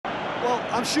Well,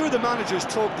 I'm sure the managers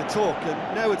talk the talk,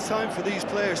 and now it's time for these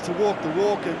players to walk the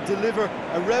walk and deliver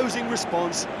a rousing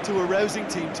response to a rousing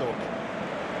team talk.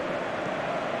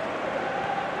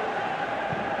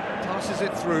 Passes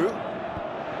it through.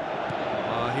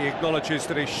 He acknowledges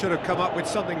that he should have come up with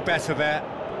something better there.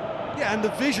 Yeah, and the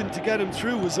vision to get him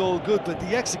through was all good, but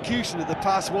the execution of the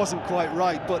pass wasn't quite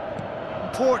right. But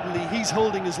importantly, he's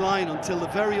holding his line until the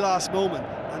very last moment,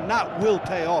 and that will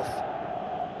pay off.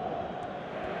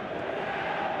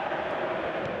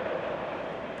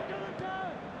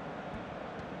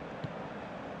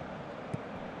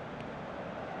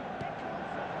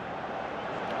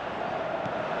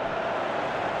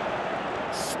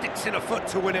 Sticks in a foot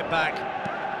to win it back.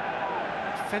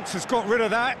 Defence has got rid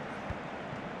of that.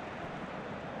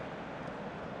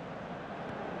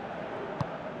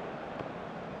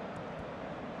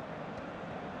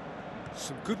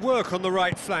 Some good work on the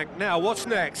right flank. Now, what's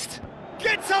next?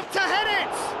 Gets up to head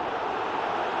it!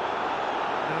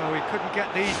 No, he couldn't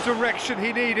get the direction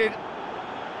he needed.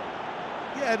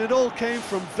 Yeah, and it all came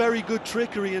from very good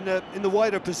trickery in the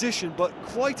wider position, but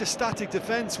quite a static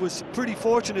defence. Was pretty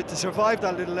fortunate to survive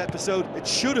that little episode. It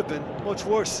should have been much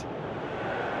worse.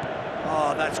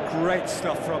 Oh, that's great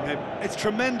stuff from him. It's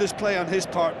tremendous play on his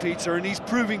part, Peter, and he's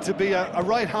proving to be a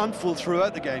right handful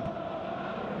throughout the game.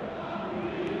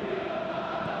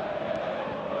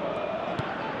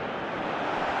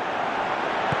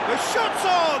 The shot's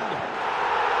on!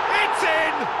 It's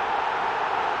in!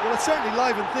 Well, it certainly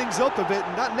livened things up a bit,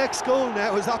 and that next goal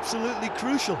now is absolutely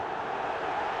crucial.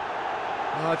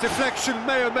 Deflection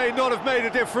may or may not have made a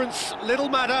difference. Little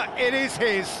matter, it is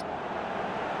his.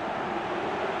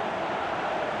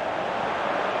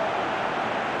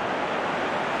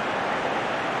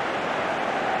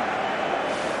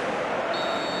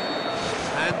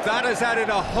 And that has added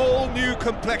a whole new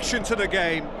complexion to the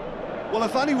game. Well,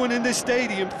 if anyone in this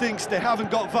stadium thinks they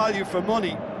haven't got value for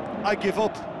money, I give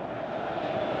up.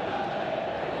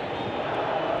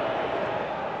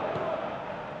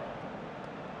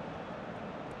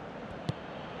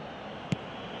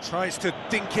 Tries to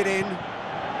dink it in.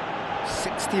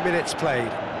 60 minutes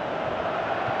played.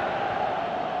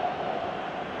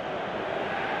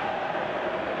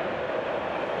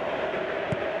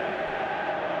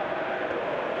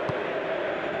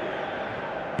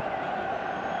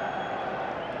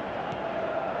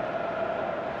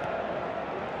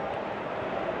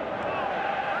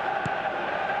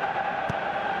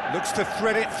 Looks to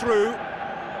thread it through.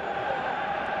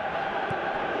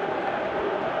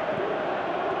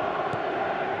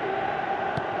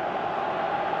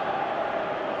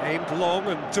 Aimed long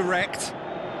and direct.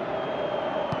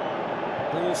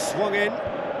 Ball swung in.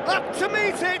 Up to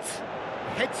meet it!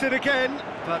 Hits it again,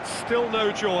 but still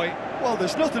no joy. Well,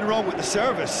 there's nothing wrong with the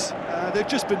service. They've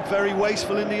just been very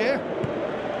wasteful in the air.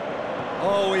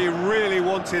 Oh, he really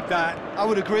wanted that. I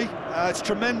would agree. It's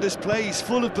tremendous play. He's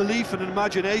full of belief and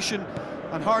imagination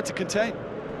and hard to contain.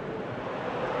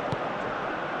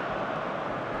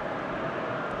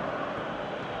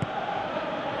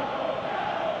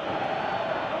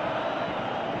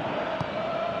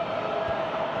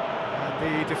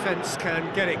 The defence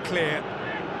can get it clear.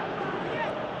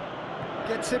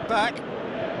 Gets it back.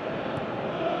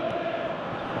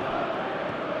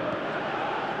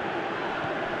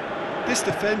 This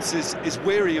defence is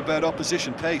wary about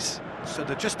opposition pace. So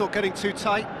they're just not getting too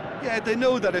tight? Yeah, they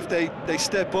know that if they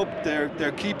step up,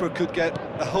 their keeper could get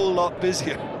a whole lot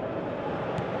busier.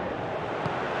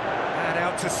 And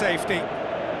out to safety.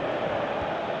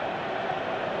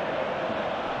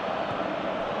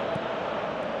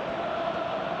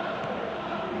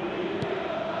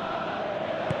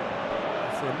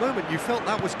 For a moment you felt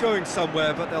that was going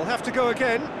somewhere, but they'll have to go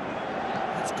again.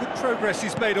 That's good progress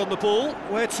he's made on the ball.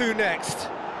 Where to next?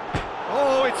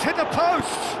 Oh, it's hit the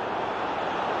post!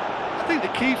 I think the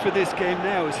key for this game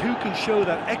now is who can show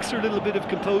that extra little bit of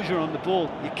composure on the ball.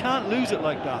 You can't lose it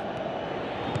like that.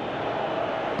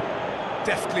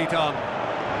 Deftly done.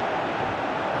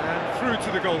 And through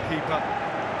to the goalkeeper.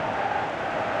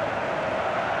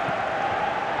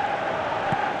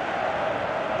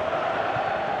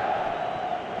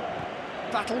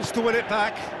 Battles to win it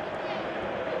back.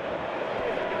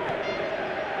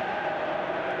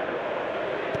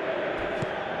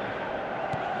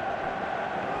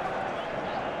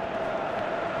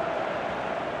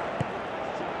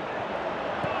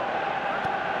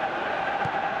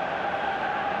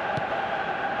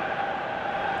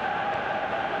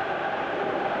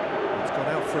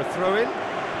 For a throw-in.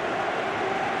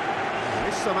 There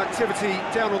is some activity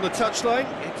down on the touchline.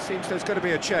 It seems there's going to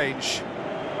be a change.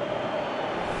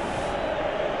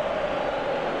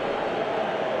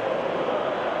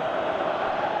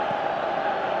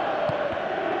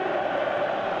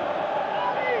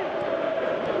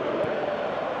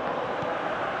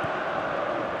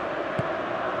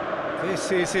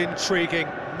 This is intriguing.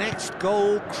 Next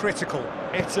goal critical.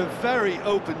 It's a very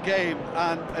open game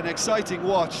and an exciting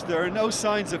watch. There are no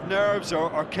signs of nerves or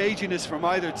caginess from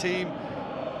either team.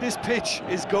 This pitch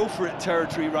is go-for-it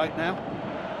territory right now.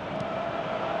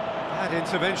 That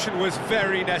intervention was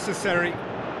very necessary.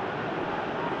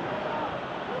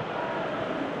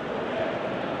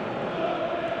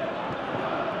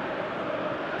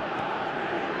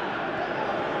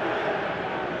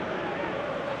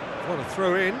 What a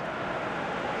throw in.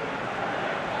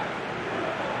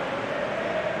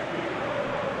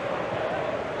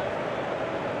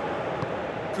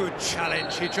 Good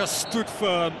challenge, he just stood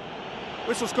firm.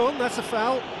 Whistle's gone, that's a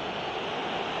foul.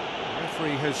 The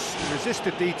referee has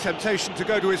resisted the temptation to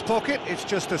go to his pocket. It's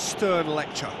just a stern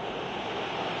lecture.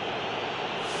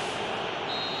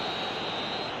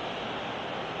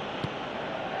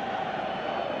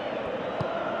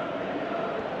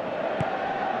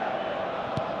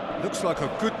 Looks like a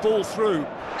good ball through.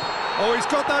 Oh, he's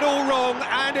got that all wrong,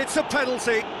 and it's a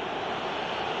penalty.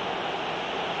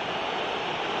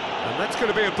 And that's going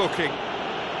to be a booking.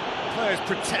 Players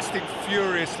protesting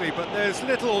furiously, but there's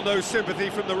little or no sympathy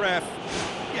from the ref.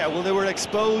 Yeah, well, they were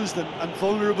exposed and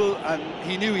vulnerable, and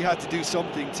he knew he had to do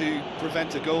something to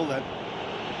prevent a goal then.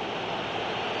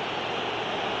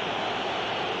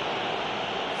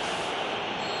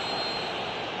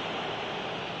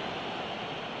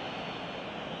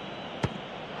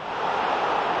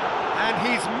 And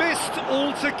he's missed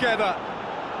altogether.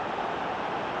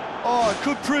 Oh, it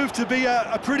could prove to be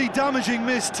a pretty damaging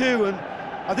miss too, and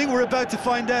I think we're about to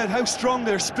find out how strong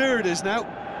their spirit is now.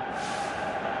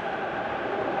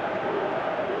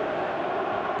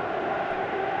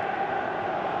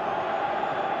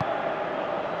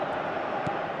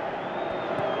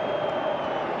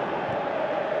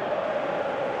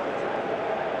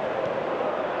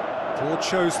 Board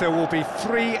shows there will be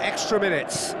 3 extra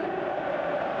minutes.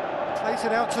 Plays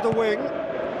it out to the wing.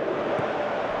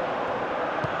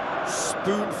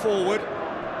 Spoon forward.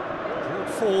 Brought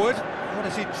forward. What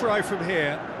does he try from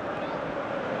here?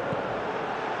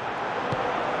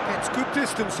 Gets good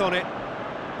distance on it.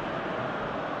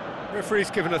 Referee's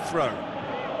given a throw.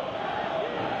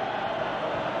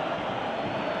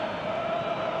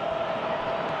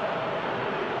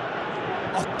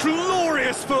 Oh,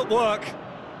 glorious footwork!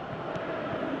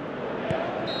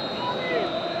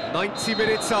 90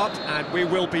 minutes up, and we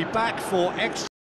will be back for extra.